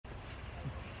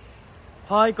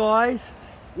Hi guys,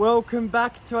 welcome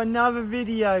back to another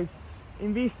video.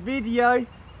 In this video,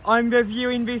 I'm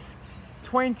reviewing this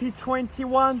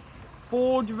 2021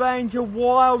 Ford Ranger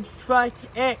WildTrack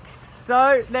X.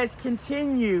 So let's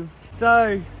continue.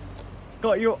 So it's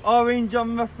got your orange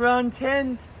on the front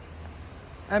end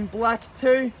and black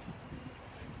too.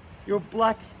 Your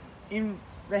black in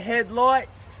the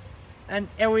headlights and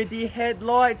LED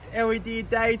headlights, LED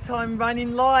daytime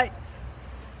running lights,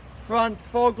 front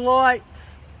fog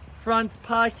lights, front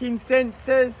parking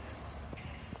sensors.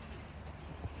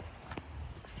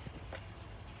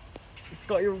 It's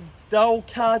got your dual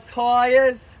car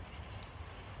tyres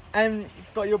and it's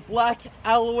got your black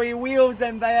alloy wheels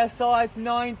and they are size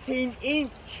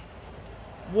 19-inch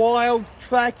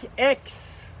WildTrack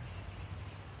X.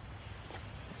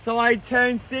 Side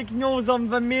turn signals on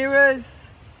the mirrors.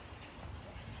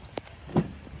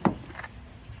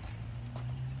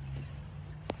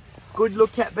 Good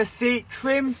look at the seat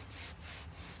trim.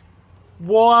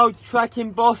 WildTrack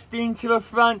embossed into the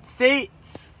front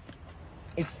seats.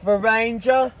 It's the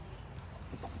Ranger.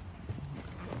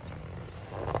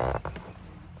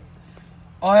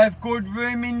 I have good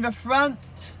room in the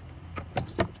front.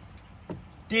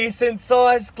 Decent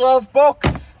sized glove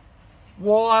box.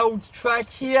 WildTrack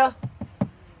here.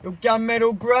 Your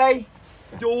gunmetal grey.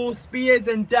 Door spears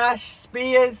and dash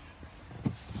spears.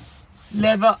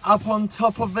 Leather up on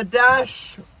top of the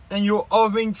dash and your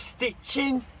orange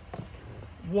stitching.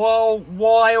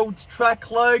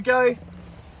 WildTrack logo.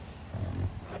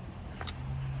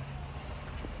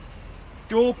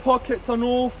 Door pockets on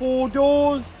all four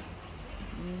doors.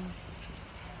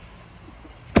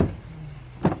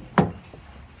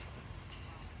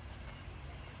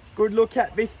 Good look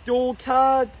at this door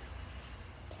card.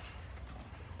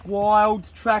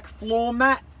 WildTrack floor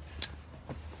mats.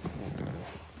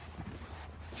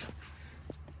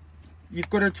 You've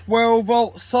got a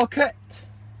 12-volt socket,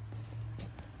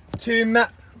 2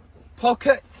 mat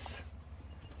pockets,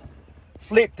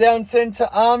 flip down centre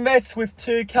armrests with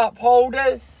 2 cup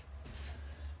holders,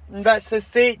 and that's the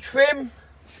seat trim.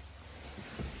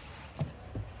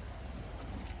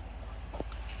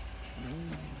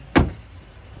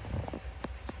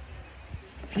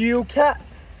 Fuel cap.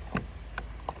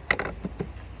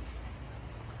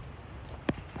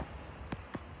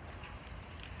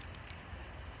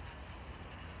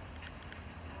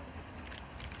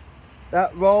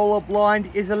 That roller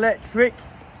blind is electric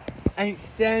and it's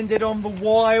standard on the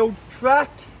WildTrack.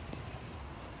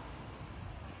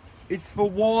 It's the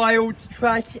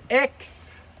WildTrack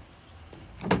X.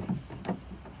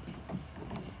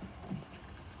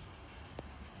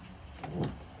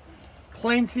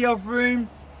 Plenty of room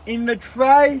in the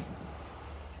tray.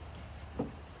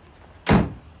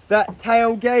 That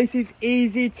tailgate is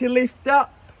easy to lift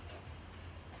up.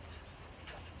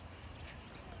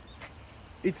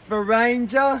 It's the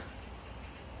Ranger.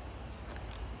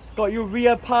 It's got your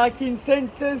rear parking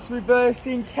sensors,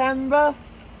 reversing camera.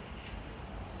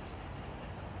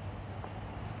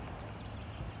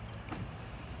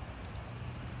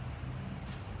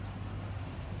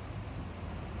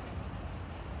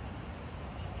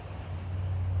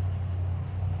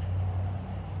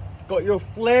 It's got your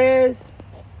flares,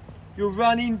 your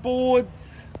running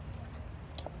boards.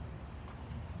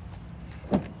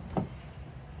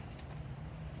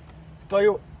 Got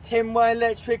your 10-way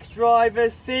electric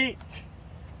driver's seat.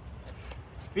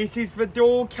 This is the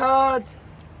door card.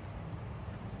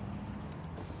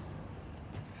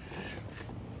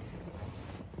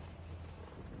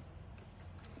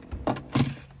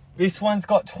 This one's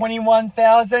got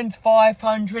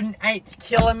 21,508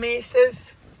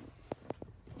 kilometers.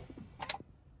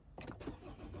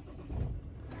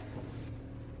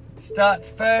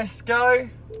 Starts first go.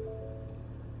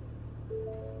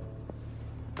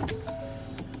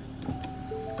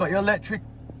 It's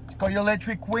got your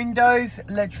electric windows,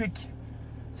 electric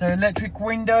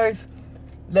windows,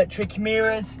 electric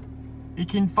mirrors. You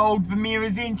can fold the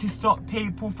mirrors in to stop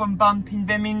people from bumping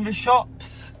them in the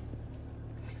shops.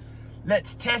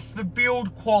 Let's test the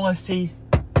build quality.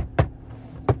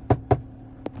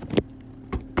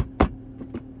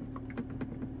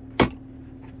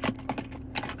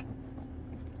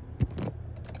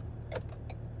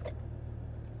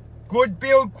 Good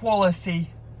build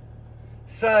quality.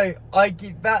 So I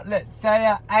give that, let's say,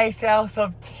 an 8 out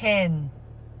of 10.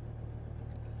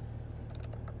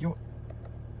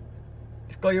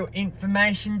 It's got your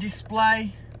information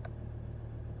display.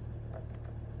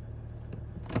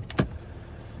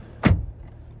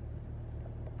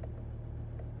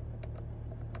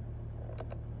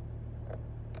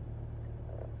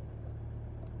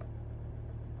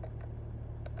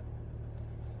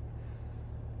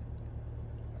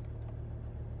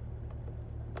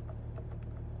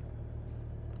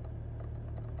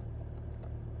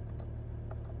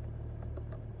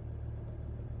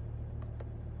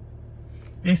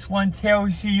 This one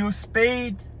tells you your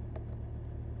speed.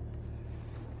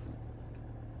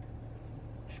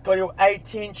 It's got your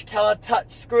 8-inch colour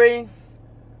touchscreen,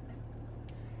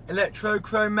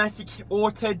 electrochromatic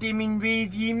auto dimming rear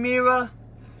view mirror,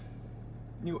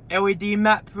 your LED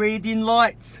map reading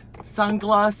lights,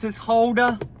 sunglasses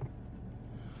holder,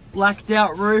 blacked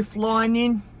out roof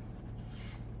lining,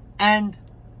 and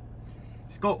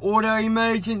it's got auto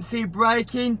emergency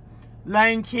braking,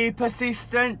 lane keep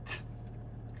assistant,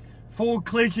 forward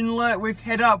collision alert with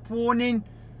head up warning,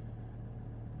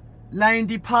 lane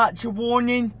departure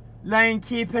warning, lane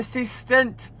keep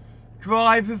assistant,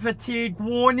 driver fatigue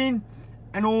warning,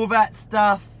 and all that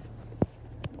stuff.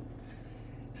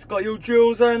 It's got your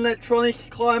dual zone electronic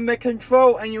climate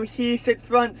control and your heated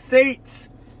front seats,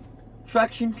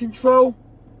 traction control,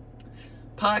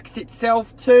 parks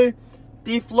itself too,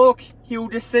 diff lock, hill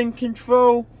descent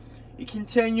control. You can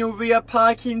turn your rear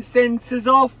parking sensors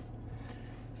off.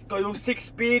 It's got your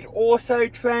 6-speed auto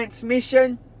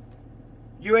transmission,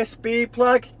 USB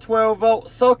plug, 12-volt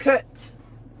socket,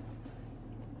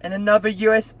 and another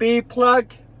USB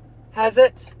plug has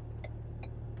it.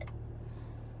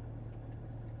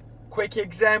 Quick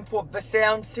example of the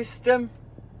sound system.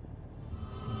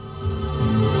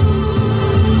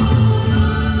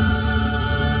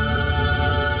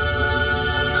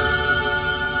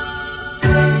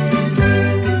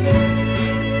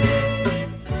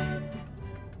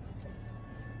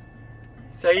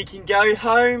 So you can go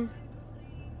home,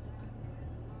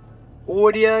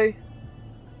 audio,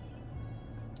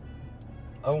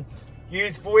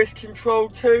 use voice control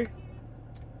too,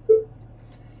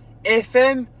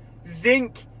 FM,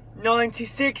 Zinc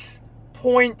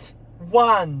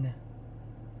 96.1.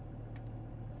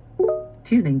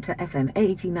 Tuning to FM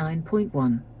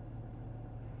 89.1.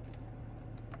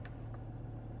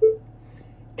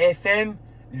 FM,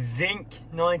 Zinc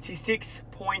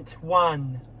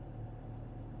 96.1.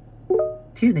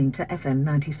 Tuning to FM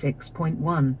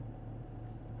 96.1.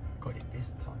 Got it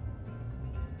this time.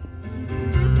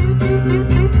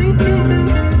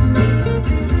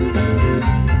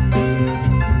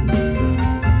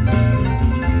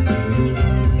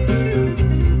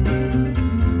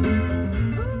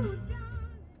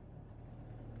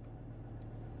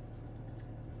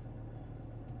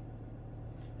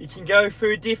 You can go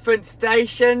through different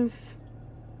stations.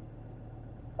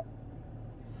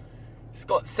 It's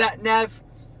got sat nav.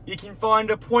 You can find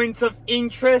a point of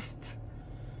interest.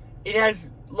 It has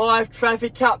live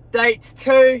traffic updates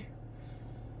too.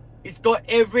 It's got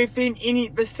everything in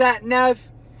it, the sat nav,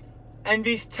 and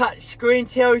this touch screen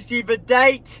tells you the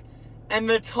date and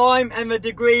the time and the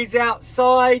degrees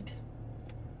outside.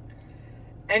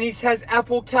 And it has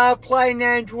Apple CarPlay and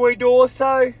Android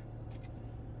also.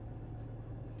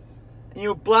 And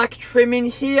your black trimming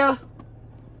here.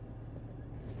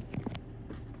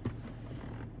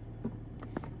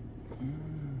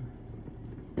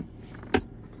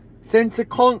 Center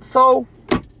console,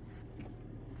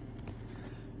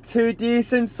 2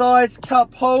 decent sized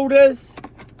cup holders,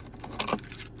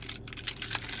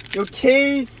 your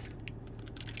keys,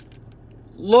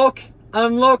 lock,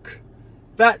 unlock,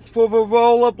 that's for the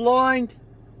roller blind.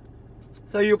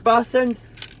 So your buttons,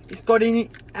 it's got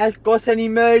an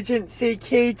emergency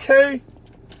key too.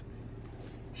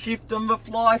 Shift on the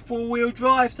fly 4-wheel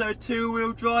drive, so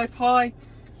 2-wheel drive high,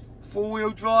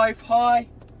 4-wheel drive high,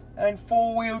 and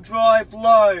 4-wheel drive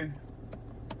low.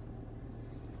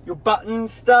 Your button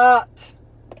start.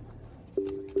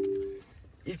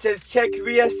 It says check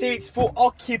rear seats for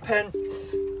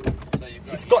occupants.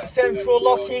 It's got central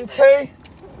locking too.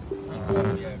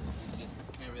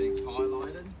 Everything's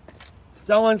highlighted.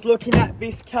 Someone's looking at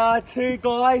this car too,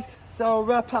 guys. So I'll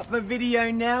wrap up the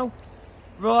video now.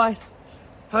 Right,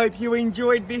 hope you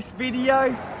enjoyed this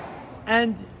video,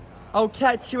 and I'll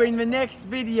catch you in the next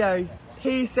video.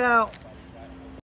 Peace out.